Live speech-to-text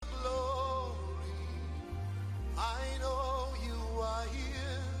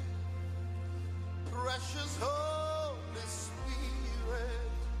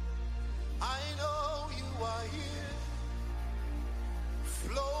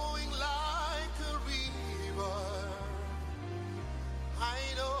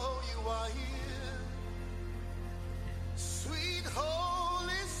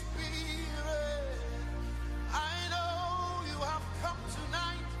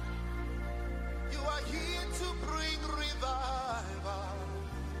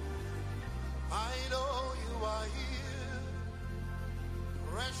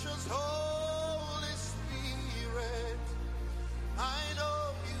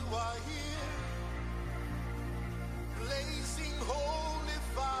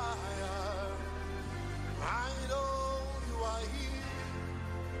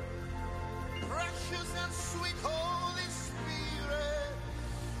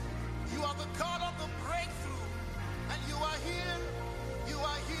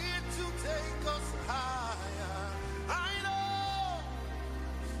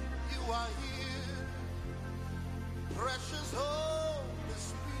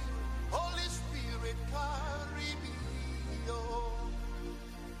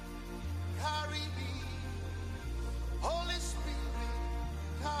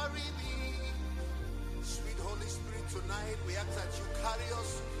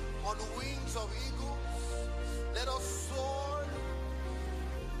on wings of eagles. Let us soar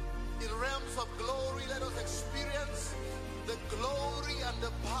in realms of glory. Let us experience the glory and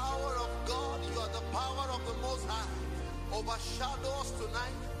the power of God. You are the power of the Most High. Overshadow us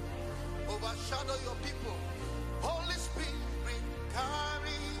tonight. Overshadow your people. Holy Spirit,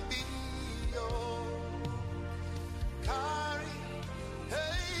 carry me, oh, carry.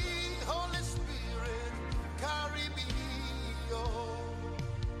 Hey, Holy Spirit, carry me, oh,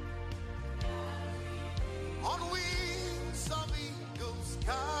 on wings of eagles,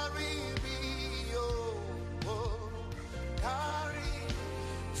 carry me, oh, oh, carry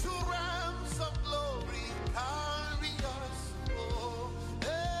to realms of glory, carry us, oh,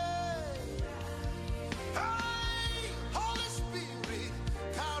 hey, hey, Holy Spirit,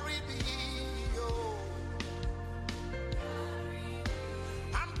 carry me, oh,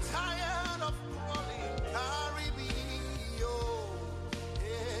 I'm tired of crawling, carry me, oh,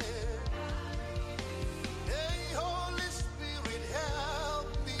 yeah, hey, Holy Spirit, help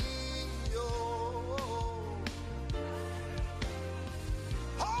me, oh,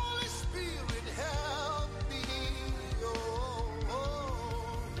 Holy Spirit, help me, oh,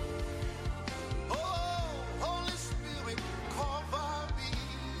 oh, Holy Spirit, cover me,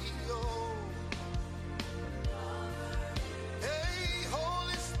 oh, hey,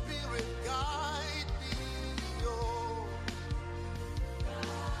 Holy Spirit, guide me, oh,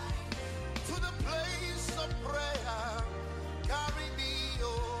 to the place of prayer, carry me,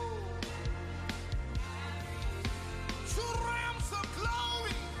 oh, to realms of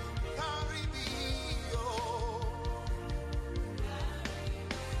glory, carry me, oh,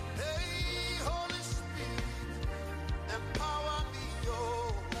 hey, Holy Spirit, empower me,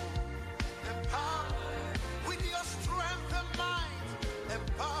 oh, empower with your strength and might,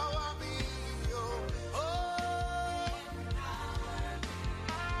 empower me, oh,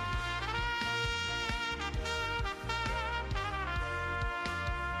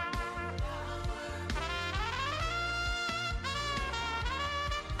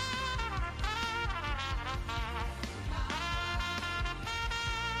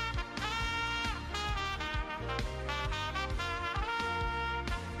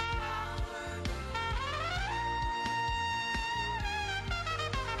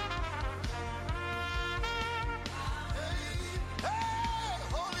 hey,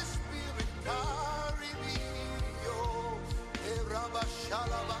 Holy Spirit, carry me, oh, hey, Rabba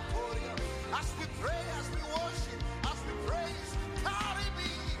Shalaba Korea. As we pray, as we worship, as we praise, carry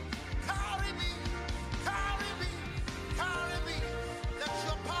me, carry me, carry me, carry me. Let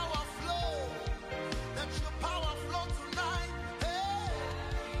your power flow, let your power flow tonight. Hey,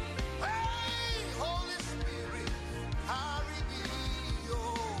 hey, Holy Spirit, carry me,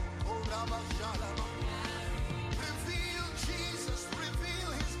 oh, Rabba Shalaba. Reveal Jesus,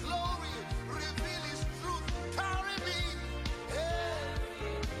 reveal his glory, reveal his truth, carry me, hey,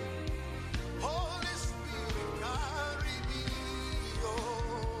 Holy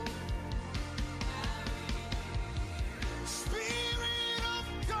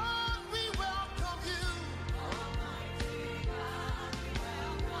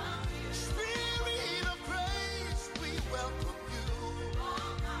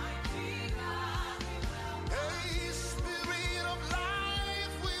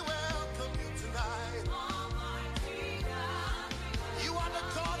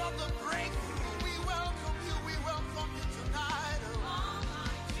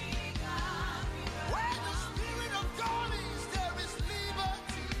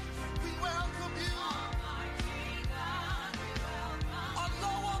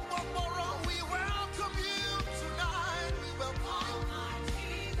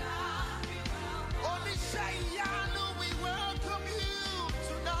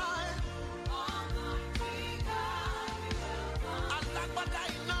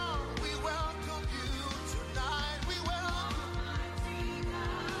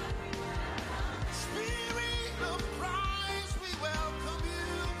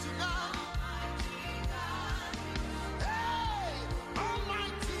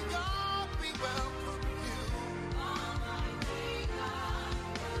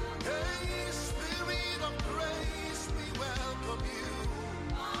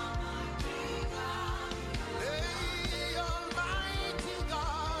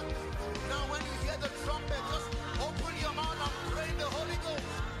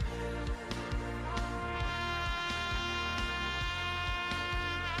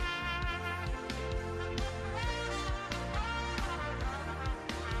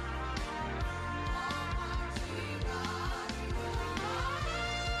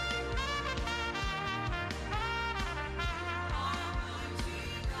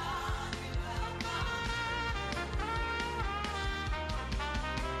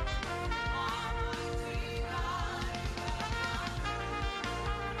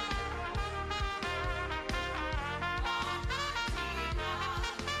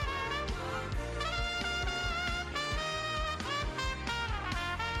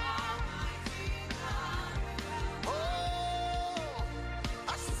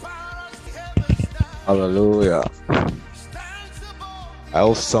Hallelujah. I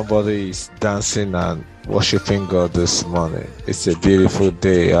hope somebody is dancing and worshiping God this morning. It's a beautiful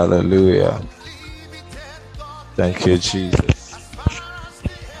day. Hallelujah. Thank you, Jesus.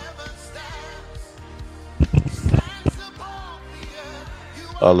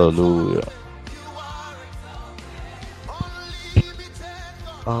 Hallelujah.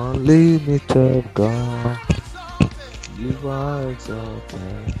 Unlimited God, you are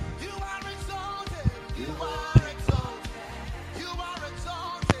exalted.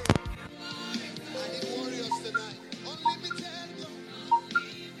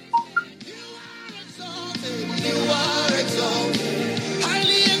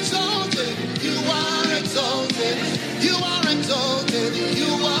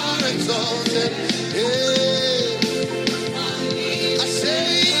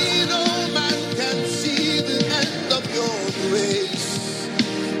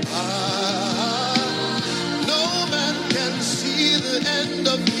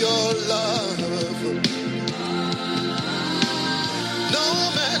 Your love, no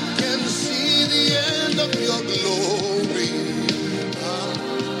man can see the end of your glory.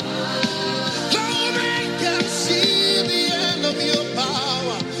 No man can see the end of your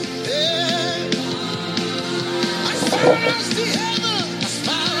power. As far as the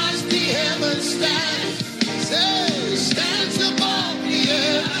heavens stands above the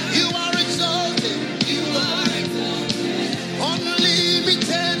earth, you are exalted. You are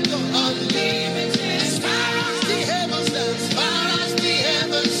unlimited, unlimited. As far as the heavens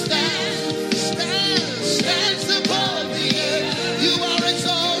stands above the earth, you are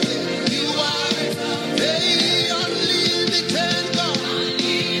exalted. You are unlimited God.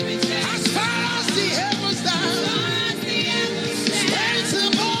 As far as the heavens stands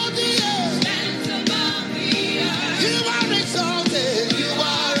above the earth, you are exalted. You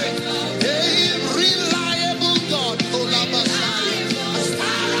are a reliable God. As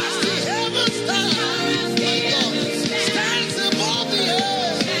far as the heavens stands above the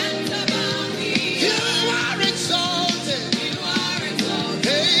earth, you are exalted.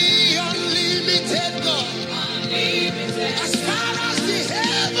 Hey, unlimited God. As far as the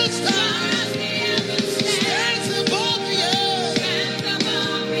heavens stands above the earth,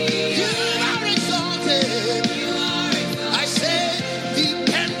 you are exalted. I say,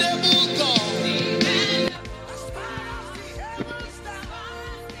 dependable God. As far as the heavens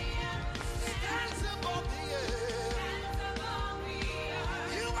stands above the earth,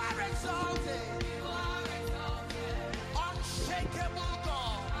 you are exalted. Unshakable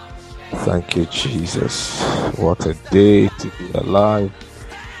God. Thank you, Jesus. What a day to be alive.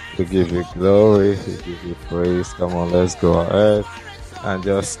 To give you glory, to give you praise. Come on, let's go ahead and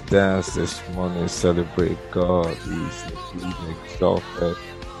just dance this morning. Celebrate God. He's exalted.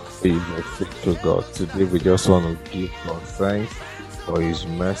 He's a faithful God. Today we just want to give God thanks for His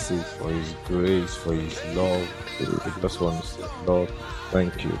mercy, for His grace, for His love. We just want to say, Lord,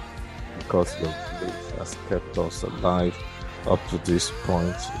 thank you, because your grace has kept us alive up to this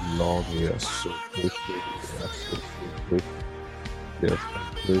point. Lord, we are so grateful. We are so grateful. We are so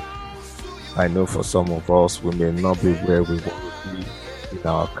grateful. I know for some of us, we may not be where we want to be in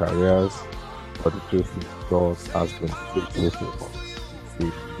our careers, but the truth is God has been faithful to us. If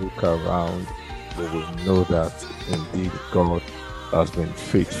we look around, we will know that indeed God has been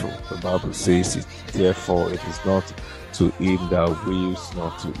faithful. The Bible says it, therefore it is not to him that wills,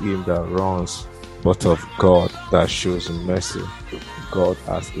 not to him that runs, but of God that shows mercy. God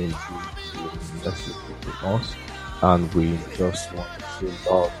has indeed shown mercy to us, and we just want to say,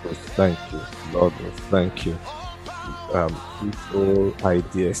 Lord, we thank you. Lord, we thank you. This whole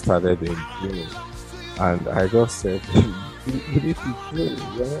idea started in June, and I just said, we need to pray. We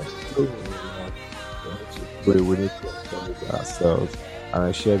are not praying enough. We need to pray. We need to encourage ourselves. And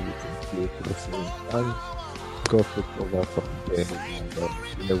I shared with you personally, and God took over from there.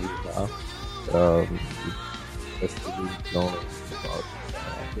 And here we are. Yesterday, long about I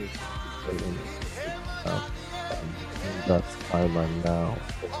think in that time and now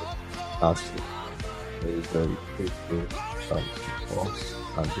last week very, very faithful to us,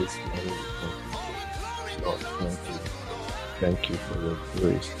 and this morning Lord, thank you. Thank you for your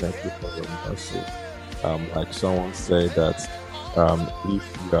grace. Thank you for your mercy. Like someone said that if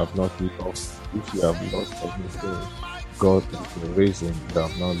you have not lost everything, God is the reason you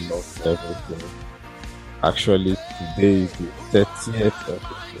have not lost everything. Actually, today is the 30th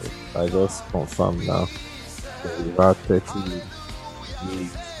episode. I just confirmed now that we have 30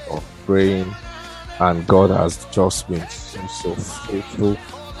 weeks of praying, and God has just been so faithful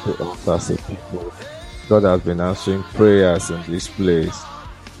to us as a people. God has been answering prayers in this place.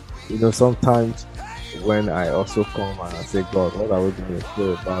 You know, sometimes when I also come and I say, God, what are we going to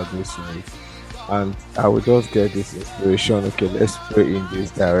pray about this week? And I will just get this inspiration. Okay, let's pray in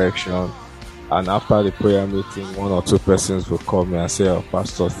this direction. And after the prayer meeting, one or two persons will call me and say, "Oh,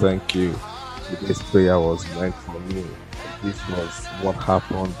 Pastor, thank you. This prayer was meant for me. This was what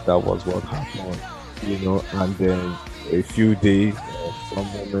happened. That was what happened." And then a few days or some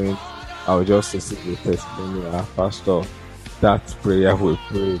moment, I'll just receive the testimony. Pastor, that prayer we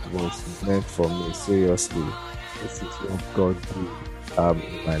prayed was meant for me. Seriously, this is what God did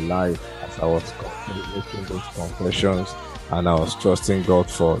in my life as I was making those confessions and I was trusting God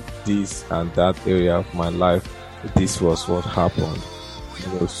for this and that area of my life. This was what happened.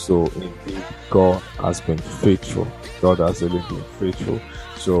 So indeed, God has been faithful. God has really been faithful.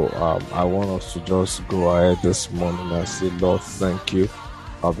 So I want us to just go ahead this morning and say, Lord, thank you.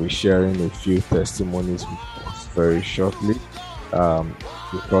 I'll be sharing a few testimonies with us very shortly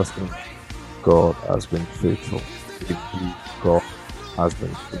because God has been faithful. Indeed, God has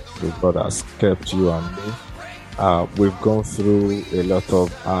been faithful. God has kept you and me. We've gone through a lot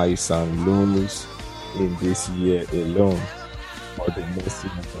of highs and lows in this year alone, but the mercy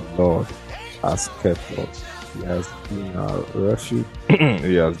of the Lord has kept us. He has been our refuge.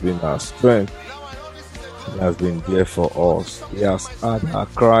 He has been our strength. He has been there for us. He has heard our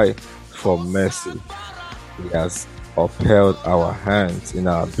cry for mercy. He has upheld our hands in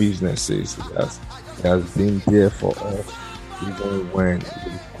our businesses. He has been there for us even when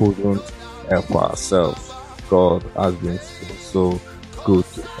we couldn't help ourselves. God has been so good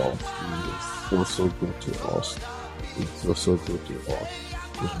to us. He is so good to us. He's so good to us.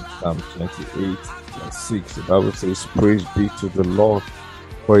 In Psalm 28, verse 6, the Bible says, "Praise be to the Lord,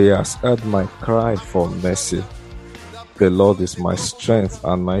 for he has heard my cry for mercy. The Lord is my strength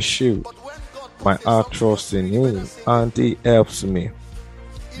and my shield. My heart trusts in him, and he helps me.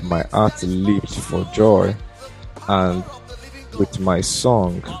 My heart leaps for joy, and with my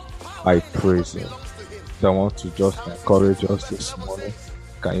song I praise him." So I want to just encourage us this morning.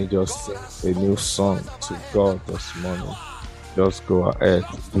 Can you just sing a new song to God this morning? Just go ahead,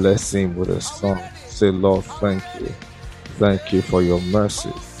 bless him with a song. Say, Lord, thank you. Thank you for your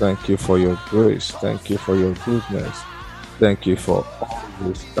mercy. Thank you for your grace. Thank you for your goodness. Thank you for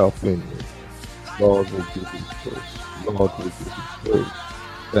always helping me. Lord, we give you praise. Lord, we give you praise.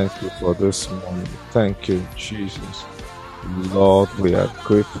 Thank you for this morning. Thank you, Jesus. Lord, we are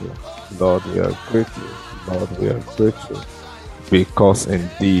grateful. Lord, we are grateful. Lord, we are grateful. Because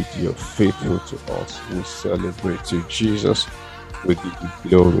indeed you're faithful to us. We celebrate you, Jesus. We give you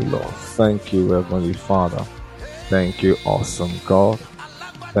glory, Lord. Thank you, Heavenly Father. Thank you, awesome God.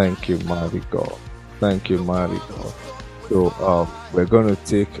 Thank you, mighty God. Thank you, mighty God. So we're going to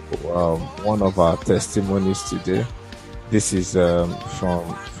take one of our testimonies today. This is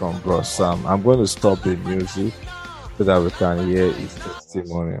from Bro Sam. I'm going to stop the music so that we can hear his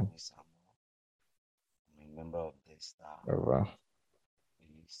testimony. I'm a member of the staff, Over.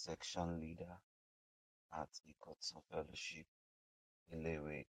 the section leader at the Courts of Fellowship,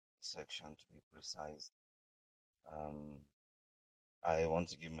 Ilewe section to be precise. I want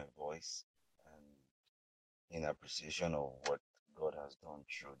to give my voice in appreciation of what God has done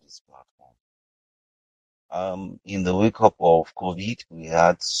through this platform. In the wake up of COVID, we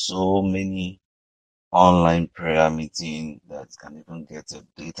had so many online prayer meetings that can even get your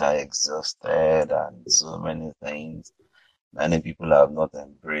data exhausted and so many things. Many people have not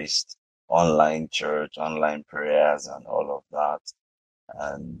embraced online church, online prayers, and all of that.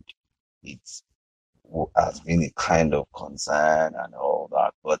 And it has been a kind of concern and all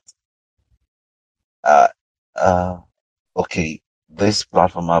that. But, uh, uh, okay, this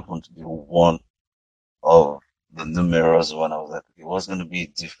platform happened to be one of the numerous one. I was like, okay, what's going to be a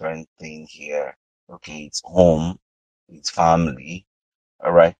different thing here? Okay, it's home, it's family.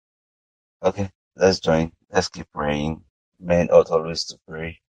 All right. Okay, let's join. Let's keep praying. Men ought always to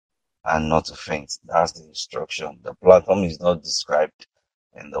pray and not to faint. That's the instruction. The platform is not described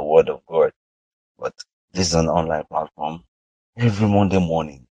in the Word of God, but this is an online platform every Monday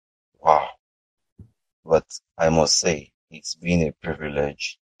morning. Wow. But I must say, it's been a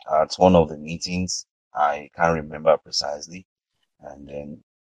privilege. At one of the meetings, I can't remember precisely, and then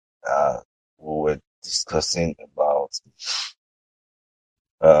we were discussing about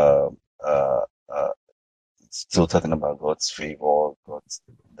uh, uh, uh, still talking about God's favor, God's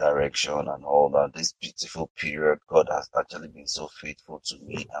direction, and all that. This beautiful period, God has actually been so faithful to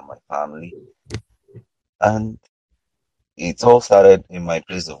me and my family. And it all started in my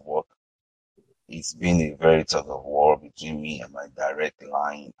place of work. It's been a very tug of war between me and my direct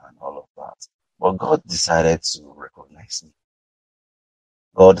line and all of that. But God decided to recognize me.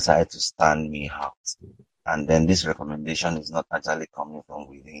 God decided to stand me out. And then this recommendation is not actually coming from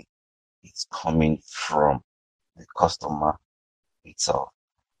within, it's coming from the customer itself.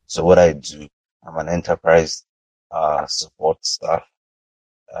 So what I do, I'm an enterprise support staff,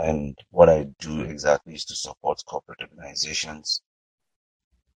 and what I do exactly is to support corporate organizations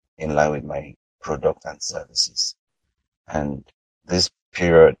in line with my product and services. And this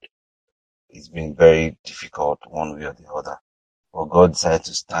period has been very difficult one way or the other. But God decided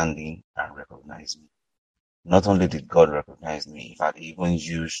to stand in and recognize me. Not only did God recognize me, in fact, He even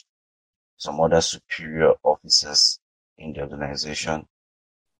used some other superior officers in the organization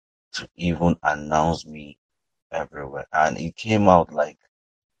to even announce me everywhere. And it came out like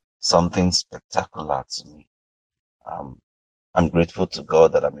something spectacular to me. I'm grateful to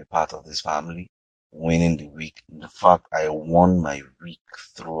God that I'm a part of this family, winning the week. In fact, I won my week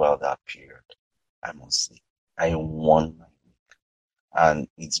throughout that period. I must say, I won my week. And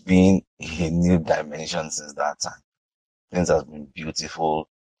it's been a new dimension since that time. Things have been beautiful.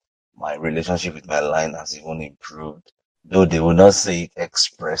 My relationship with my line has even improved. Though they will not say it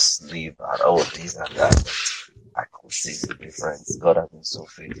expressly that, oh, this and that, but I could see the difference. God has been so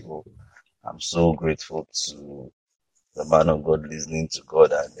faithful. I'm so grateful to the man of God listening to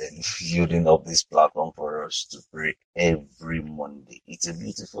God and then yielding up this platform for us to pray every Monday. It's a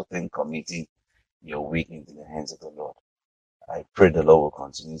beautiful thing, committing your week into the hands of the Lord. I pray the Lord will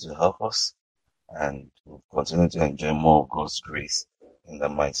continue to help us and we'll continue to enjoy more of God's grace in the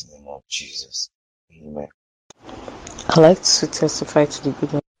mighty name of Jesus. Amen. I'd like to testify to the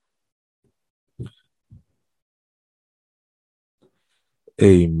goodness.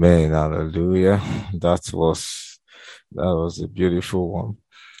 Amen. Hallelujah. That was a beautiful one.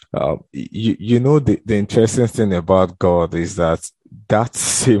 The interesting thing about God is that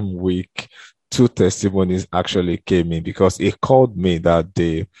same week, 2 testimonies actually came in because He called me that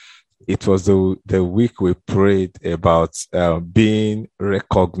day. It was the week we prayed about being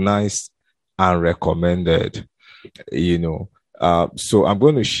recognized and recommended, So I'm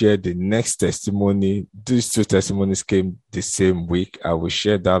going to share the next testimony. These 2 testimonies came the same week. I will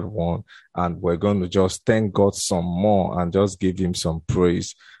share that one, and we're going to just thank God some more and just give Him some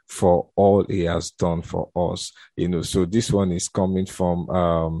praise for all He has done for us. So this one is coming from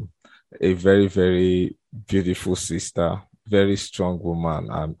a very, very beautiful sister, very strong woman,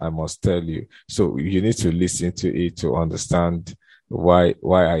 I must tell you. So you need to listen to it to understand why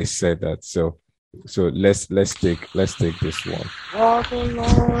I said that. So let's take this one. What the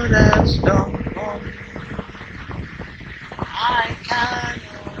Lord has done for me, I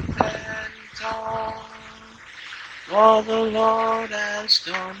cannot tell it all. What the Lord has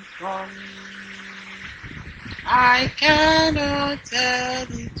done for me, I cannot tell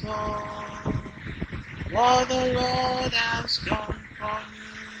it all. What the Lord has done for me,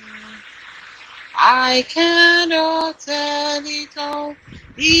 I cannot tell it all.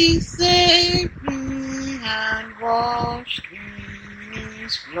 He saved me and washed me in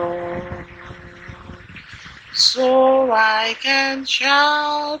His blood, so I can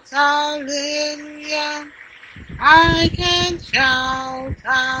shout hallelujah. I can shout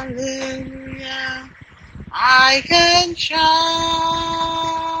hallelujah. I can shout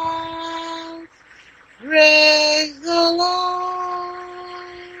praise the Lord.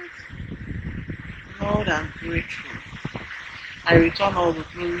 Lord, I'm grateful. I return all the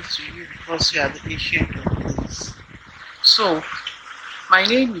glory to you because you are the ancient of days. So, my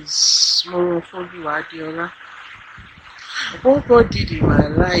name is Morofolu Adiola. What God did in my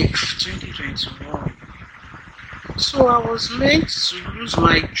life 2021. So I was meant to lose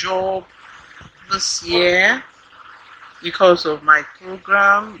my job this year because of my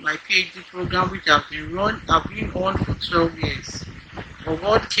program, my PhD program, which I've been on for 12 years. But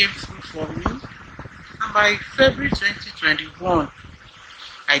God came through for me. And by February 2021,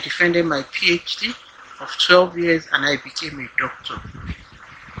 I defended my PhD of 12 years and I became a doctor.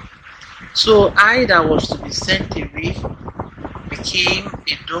 So I that was to be sent away became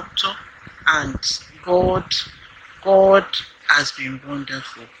a doctor, and God has been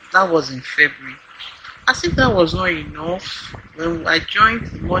wonderful. That was in February. As if that was not enough, when I joined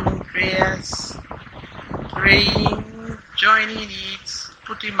the morning prayers, praying, joining it,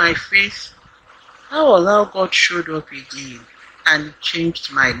 putting my faith, that was how God showed up again and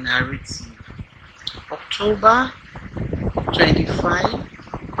changed my narrative. October 25,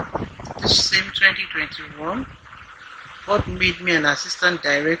 this same 2021, God made me an assistant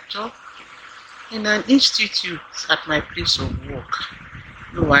director in an institute at my place of work.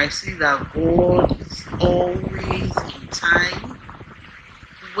 No, I see that God is always in time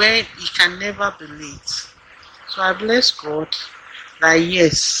when He can never be late. So I bless God that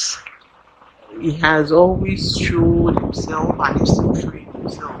yes, he has always showed himself and is still showing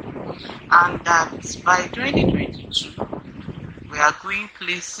himself. And that by 2022, we are going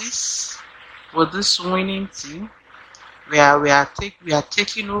places with this winning team. We are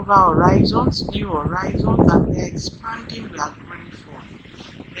taking over horizons, new horizons, and we are expanding. We are going forward.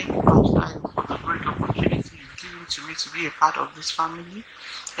 Thank you, Pastor, for the great opportunity you've given to me to be a part of this family.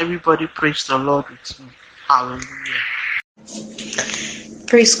 Everybody praise the Lord with me. Hallelujah.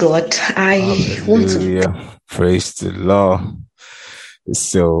 Praise God. I want to. Hallelujah. Praise the Lord.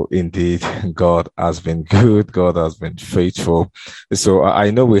 So indeed, God has been good. God has been faithful. So I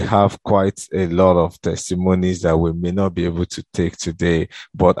know we have quite a lot of testimonies that we may not be able to take today,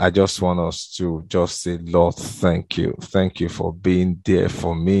 but I just want us to just say, Lord, thank you. Thank you for being there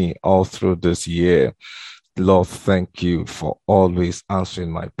for me all through this year. Lord, thank you for always answering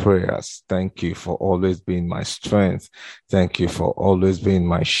my prayers. Thank you for always being my strength. Thank you for always being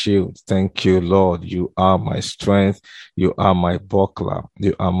my shield. Thank you, Lord. You are my strength. You are my buckler.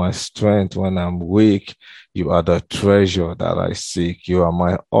 You are my strength when I'm weak. You are the treasure that I seek. You are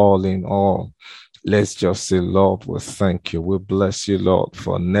my all in all. Let's just say, Lord, we thank you. We bless you, Lord,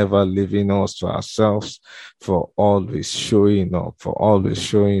 for never leaving us to ourselves, for always showing up,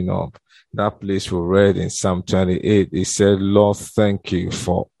 That place we read in Psalm 28, it said, Lord, thank you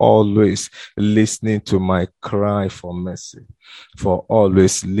for always listening to my cry for mercy, for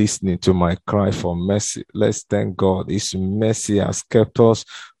always listening to my cry for mercy. Let's thank God. His mercy has kept us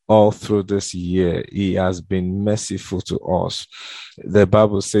all through this year. He has been merciful to us. The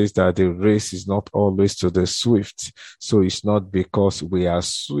Bible says that the race is not always to the swift. So it's not because we are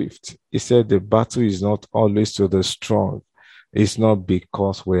swift. He said the battle is not always to the strong. It's not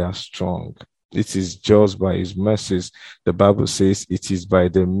because we are strong. It is just by his mercies. The Bible says it is by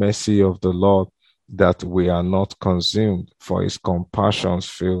the mercy of the Lord that we are not consumed, for his compassions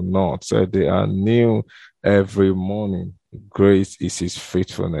fail not. So they are new every morning. Great is his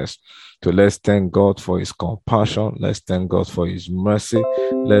faithfulness. So let's thank God for his compassion. Let's thank God for his mercy.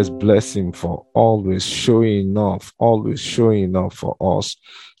 Let's bless him for always showing up for us.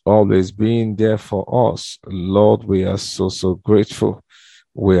 Always being there for us. Lord, we are so grateful.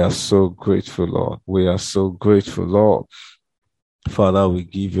 We are so grateful, Lord. We are so grateful, Lord. Father, we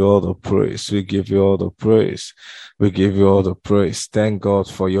give you all the praise. We give you all the praise. We give you all the praise. Thank God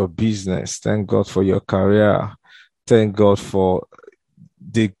for your business. Thank God for your career. Thank God for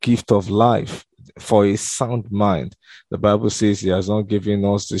the gift of life, for a sound mind. The Bible says he has not given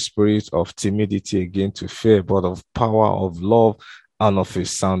us the spirit of timidity again to fear, but of power, of love, and of a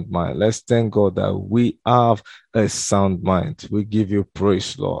sound mind. Let's thank God that we have a sound mind. We give you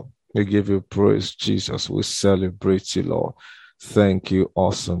praise, Lord. We give you praise, Jesus. We celebrate you, Lord. Thank you,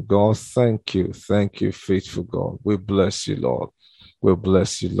 awesome God. Thank you, faithful God. We bless you, Lord. We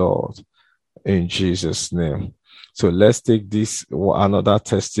bless you, Lord. In Jesus' name. So let's take this another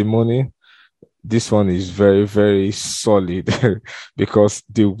testimony. This one is very, very solid because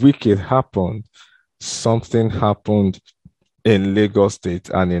the wicked happened. Something happened in Lagos State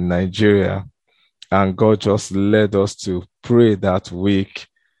and in Nigeria, and God just led us to pray that week,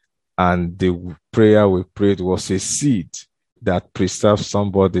 and the prayer we prayed was a seed that preserves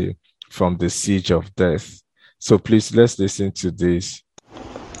somebody from the siege of death. So please, let's listen to this.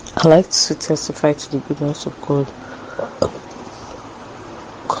 I like to testify to the goodness of God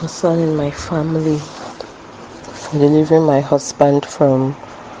concerning my family, for delivering my husband from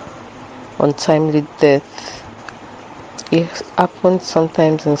untimely death. It happened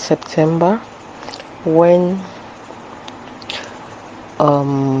sometimes in September when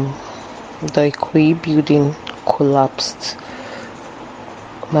the Ikoyi building collapsed.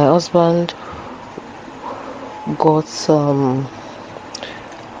 My husband got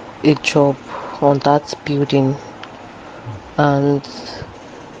a job on that building, and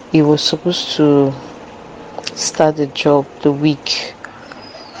he was supposed to start the job the week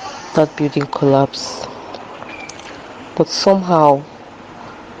that building collapsed. But somehow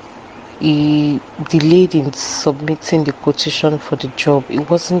he delayed in submitting the quotation for the job. It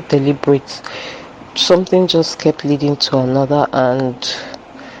wasn't deliberate. Something just kept leading to another, and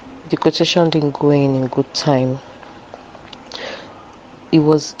the quotation didn't go in good time. He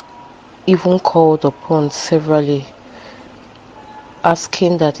was even called upon severally,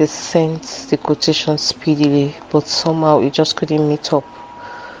 asking that he sent the quotation speedily, but somehow he just couldn't meet up.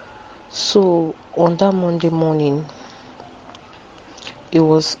 So on that Monday morning, he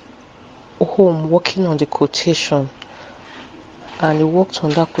was home working on the quotation, and he worked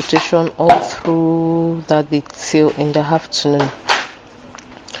on that quotation all through that day till in the afternoon.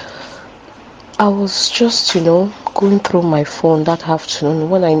 I was just, going through my phone that afternoon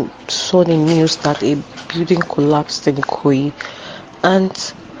when I saw the news that a building collapsed in Ikoyi,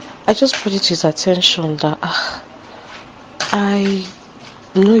 and I just brought it to his attention that I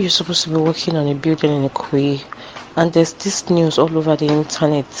know you're supposed to be working on a building in Ikoyi, and there's this news all over the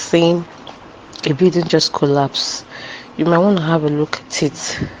internet saying a building just collapsed. You might want to have a look at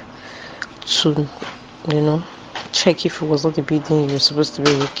it to, check if it was not the building you were supposed to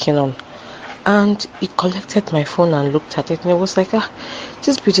be working on. And he collected my phone and looked at it, and it was like,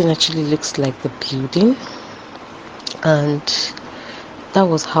 this building actually looks like the building. And that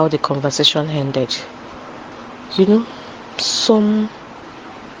was how the conversation ended. Some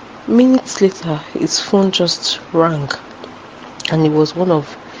minutes later, his phone just rang, and it was one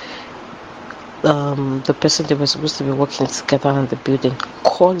of the person they were supposed to be working together in the building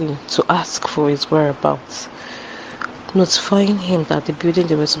calling to ask for his whereabouts, notifying him that the building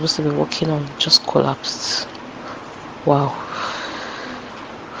they were supposed to be working on just collapsed. Wow.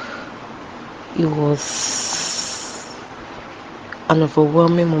 It was an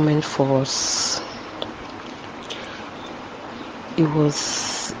overwhelming moment for us. It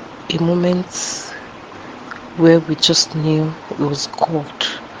was a moment where we just knew it was God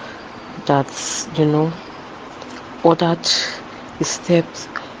that, ordered his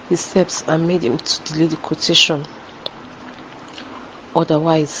steps and made him to delay the quotation.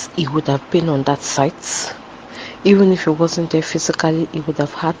 Otherwise, he would have been on that site. Even if he wasn't there physically, he would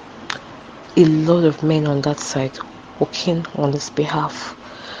have had a lot of men on that site working on his behalf.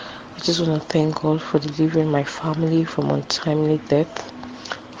 I just want to thank God for delivering my family from untimely death,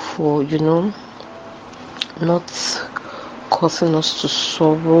 for, not causing us to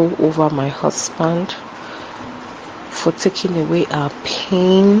sorrow over my husband, for taking away our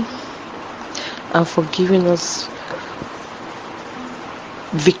pain, and for giving us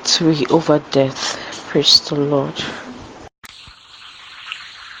victory over death. Praise the Lord.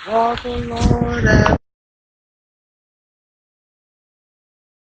 For the Lord has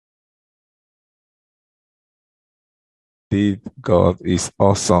Indeed, God is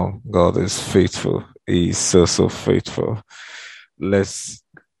awesome. God is faithful. He is so faithful.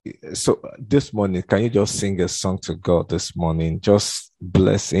 So this morning, can you just sing a song to God this morning? Just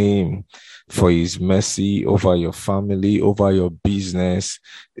bless him for his mercy over your family, over your business.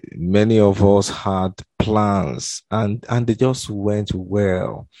 Many of us had plans and they just went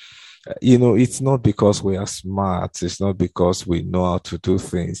well. It's not because we are smart. It's not because we know how to do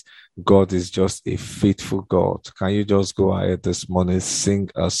things. God is just a faithful God. Can you just go ahead this morning, sing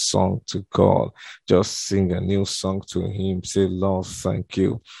a song to God? Just sing a new song to him. Say, Lord, thank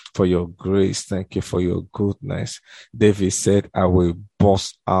you for your grace. Thank you for your goodness. David said, I will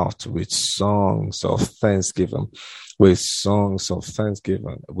burst out with songs of thanksgiving. With songs of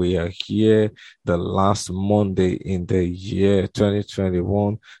thanksgiving. We are here the last Monday in the year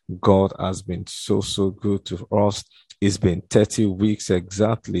 2021. God has been so good to us. It's been 30 weeks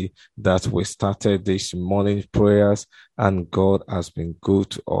exactly that we started this morning prayers, and God has been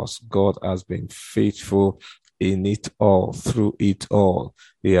good to us. God has been faithful in it all, through it all.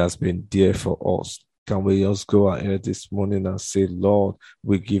 He has been there for us. Can we just go ahead this morning and say, Lord,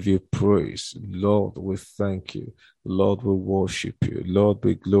 we give you praise. Lord, we thank you. Lord, we worship you. Lord,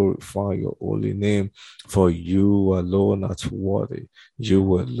 we glorify your holy name, for you alone art worthy.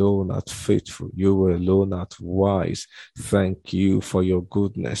 You alone art faithful. You alone art wise. Thank you for your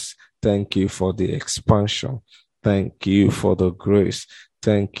goodness. Thank you for the expansion. Thank you for the grace.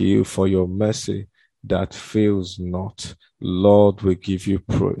 Thank you for your mercy that fails not. Lord, we give you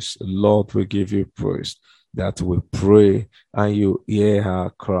praise. Lord, we give you praise that we pray and you hear our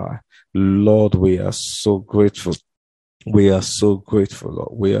cry. Lord, we are so grateful. We are so grateful, Lord.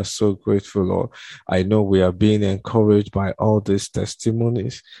 We are so grateful, Lord. I know we are being encouraged by all these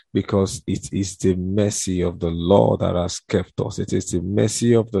testimonies because it is the mercy of the Lord that has kept us. It is the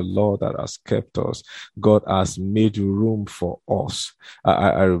mercy of the Lord that has kept us. God has made room for us.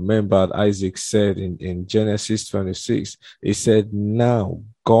 I remember Isaac said in Genesis 26, he said, now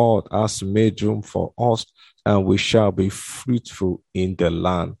God has made room for us and we shall be fruitful in the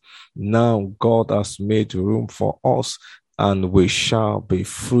land. Now God has made room for us and we shall be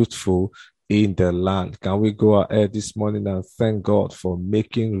fruitful in the land. Can we go ahead this morning and thank God for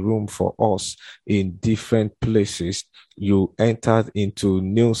making room for us in different places? You entered into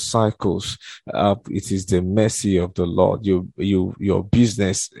new cycles. It is the mercy of the Lord. Your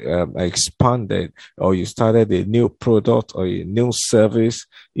business expanded, or you started a new product or a new service.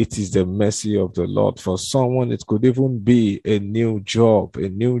 It is the mercy of the Lord. For someone, it could even be a new job.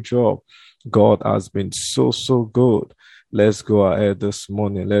 God has been so good. Let's go ahead this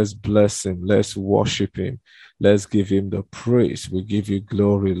morning. Let's bless him. Let's worship him. Let's give him the praise. We give you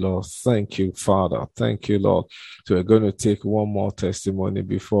glory, Lord. Thank you, Father. Thank you, Lord. So we're going to take one more testimony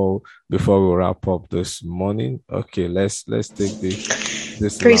before we wrap up this morning. Okay, let's take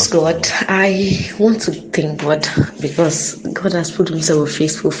this. Praise God. I want to thank God because God has put himself a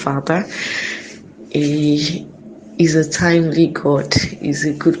faithful Father. He is a timely God. He's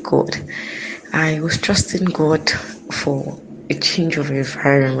a good God. I was trusting God for a change of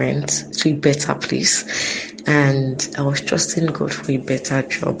environment to a better place, and I was trusting God for a better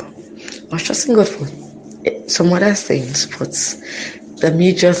job. I was trusting God for some other things, but the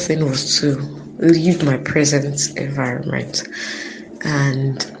major thing was to leave my present environment,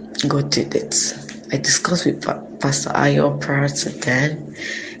 and God did it. I discussed with Pastor Ayo prior to then,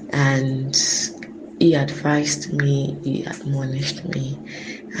 and he advised me, he admonished me,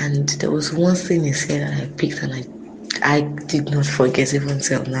 and there was one thing he said that I picked and I did not forget even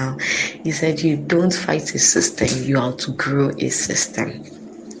till now. He said, you don't fight a system, you have to grow a system.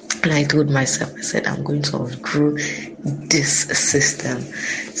 And I told myself, I said, I'm going to outgrow this system.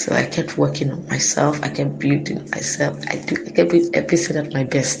 So I kept working on myself. I kept building myself. I kept doing everything at my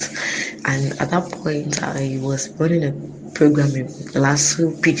best. And at that point, I was running a program in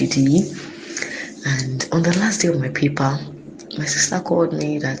LASU PGDE. And on the last day of my paper, my sister called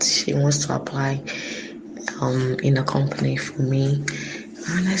me that she wants to apply in a company for me.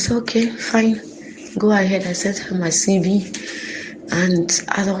 And I said, okay, fine, go ahead. I sent her my CV. And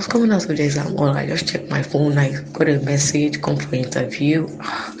as I was coming out of the exam hall, I just checked my phone. I got a message, come for interview.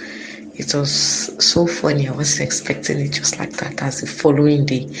 It was so funny. I wasn't expecting it just like that. As the following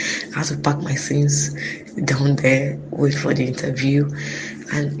day, I had to pack my things down there, wait for the interview.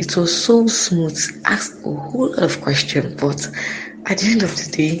 And it was so smooth. Asked a whole lot of questions, but at the end of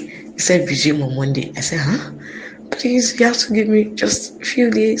the day, he said resume on Monday. I said, huh? Please, you have to give me just a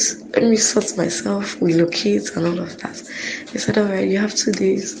few days. Let me sort myself, relocate and all of that. He said, all right, you have 2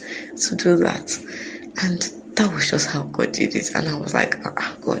 days to do that. And that was just how God did it. And I was like,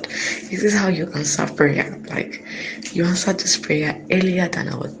 God, is this how you answer prayer? Like, you answered this prayer earlier than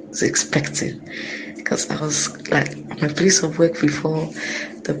I was expecting. Because I was like, at my place of work before,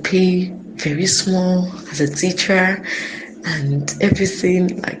 the pay very small as a teacher, and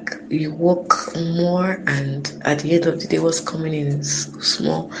everything, like, you work more, and at the end of the day, what's coming in is so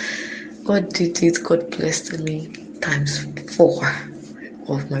small. God did it. God blessed me times 4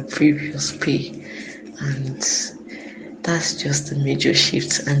 of my previous pay, and that's just a major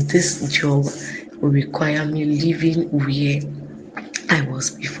shift. And this job will require me living where I was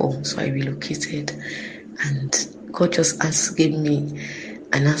before, so I relocated, and God just gave me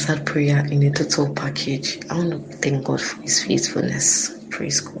an answered prayer in a total package. I want to thank God for his faithfulness.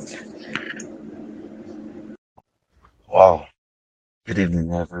 Praise God. Wow. Good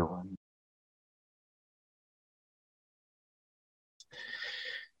evening, everyone.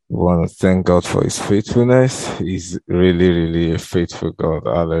 We want to thank God for his faithfulness. He's really, really a faithful God.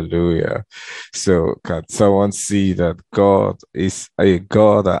 Hallelujah. So can someone see that God is a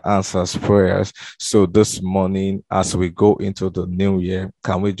God that answers prayers? So this morning, as we go into the new year,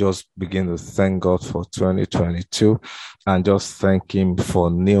 can we just begin to thank God for 2022 and just thank him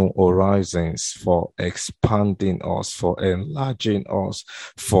for new horizons, for expanding us, for enlarging us,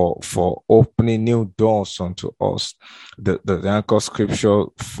 for opening new doors unto us. The anchor scripture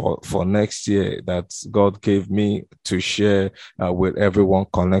for next year that God gave me to share with everyone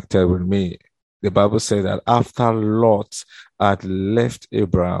connected with me. The Bible says that after Lot had left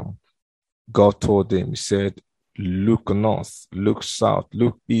Abraham, God told him, he said, look north, look south,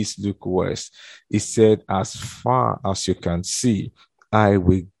 look east, look west. He said, as far as you can see, I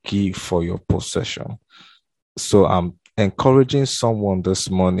will give for your possession. So I'm encouraging someone this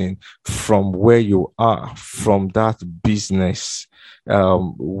morning from where you are, from that business,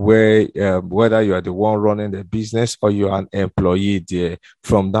 where whether you are the one running the business or you are an employee there,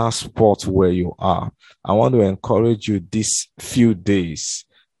 from that spot where you are. I want to encourage you these few days.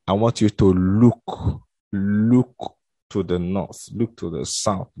 I want you to look to the north, look to the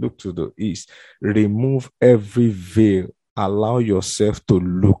south, look to the east, remove every veil, allow yourself to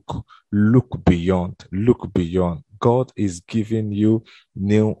look beyond. God is giving you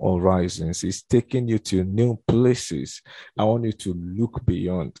new horizons. He's taking you to new places. I want you to look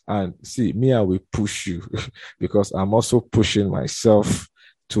beyond. And see, me, I will push you because I'm also pushing myself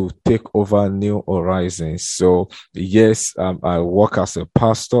to take over new horizons. So yes, I work as a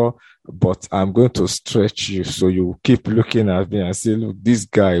pastor, but I'm going to stretch you so you keep looking at me and say, look, this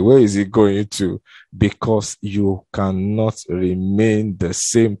guy, where is he going to? Because you cannot remain the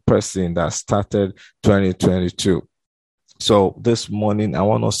same person that started 2022.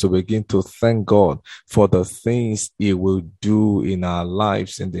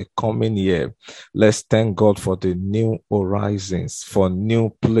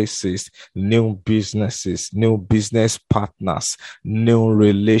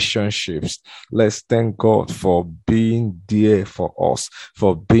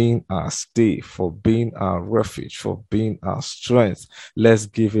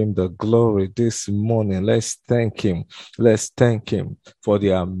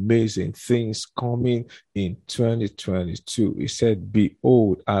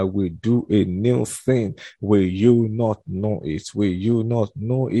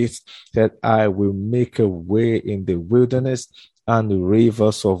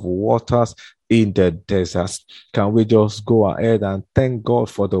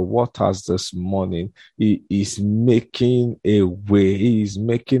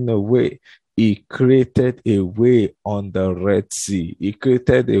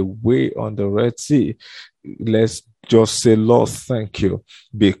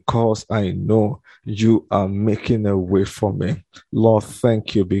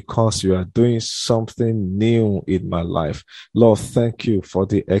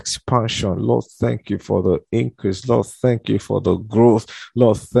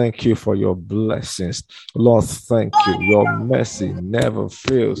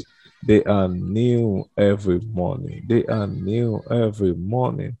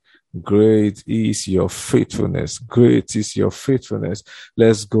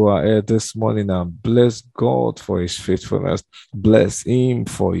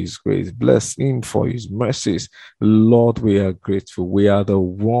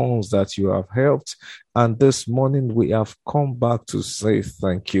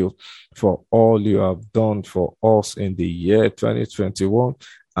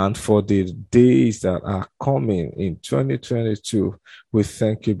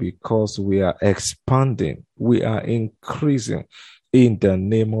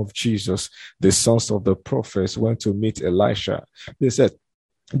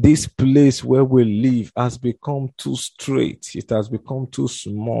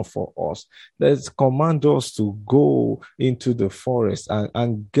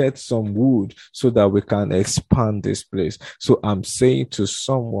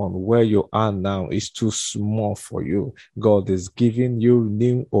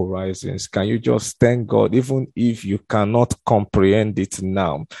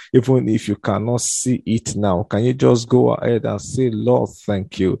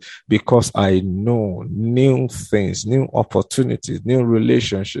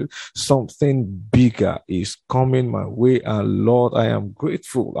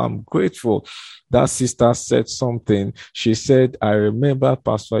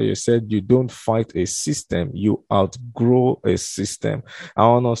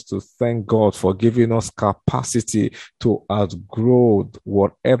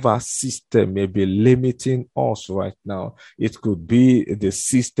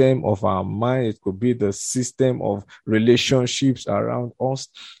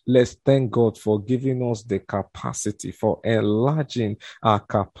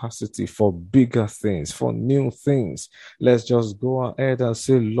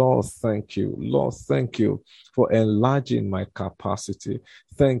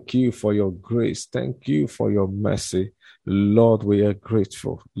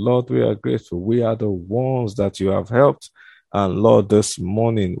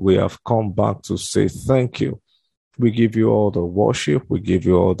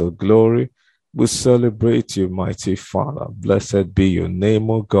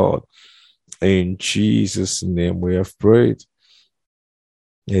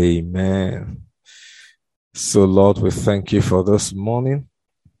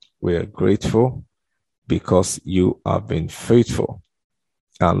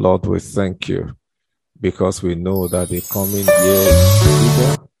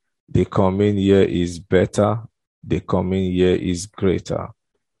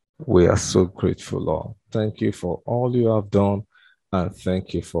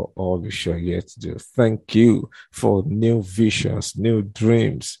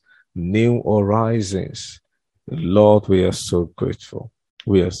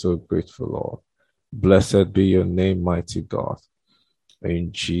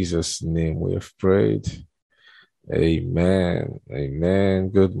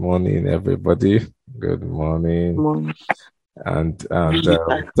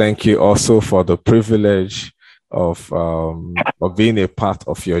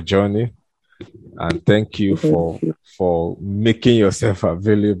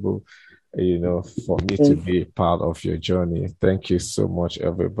 for me to be part of your journey. Thank you so much,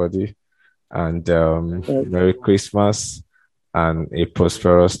 everybody. And Merry Christmas and a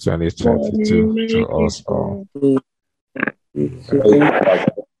prosperous 2022 to us all.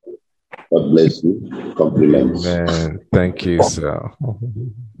 God bless you. Compliments. Amen. Thank you, sir.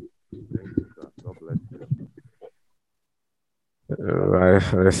 Right,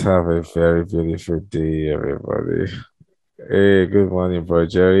 let's have a very beautiful day, everybody. Hey, good morning, bro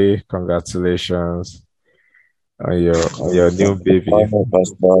Jerry. Congratulations on your new baby.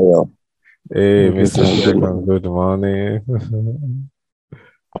 Hey, Mr. Second, good morning.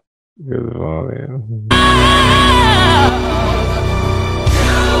 Good morning.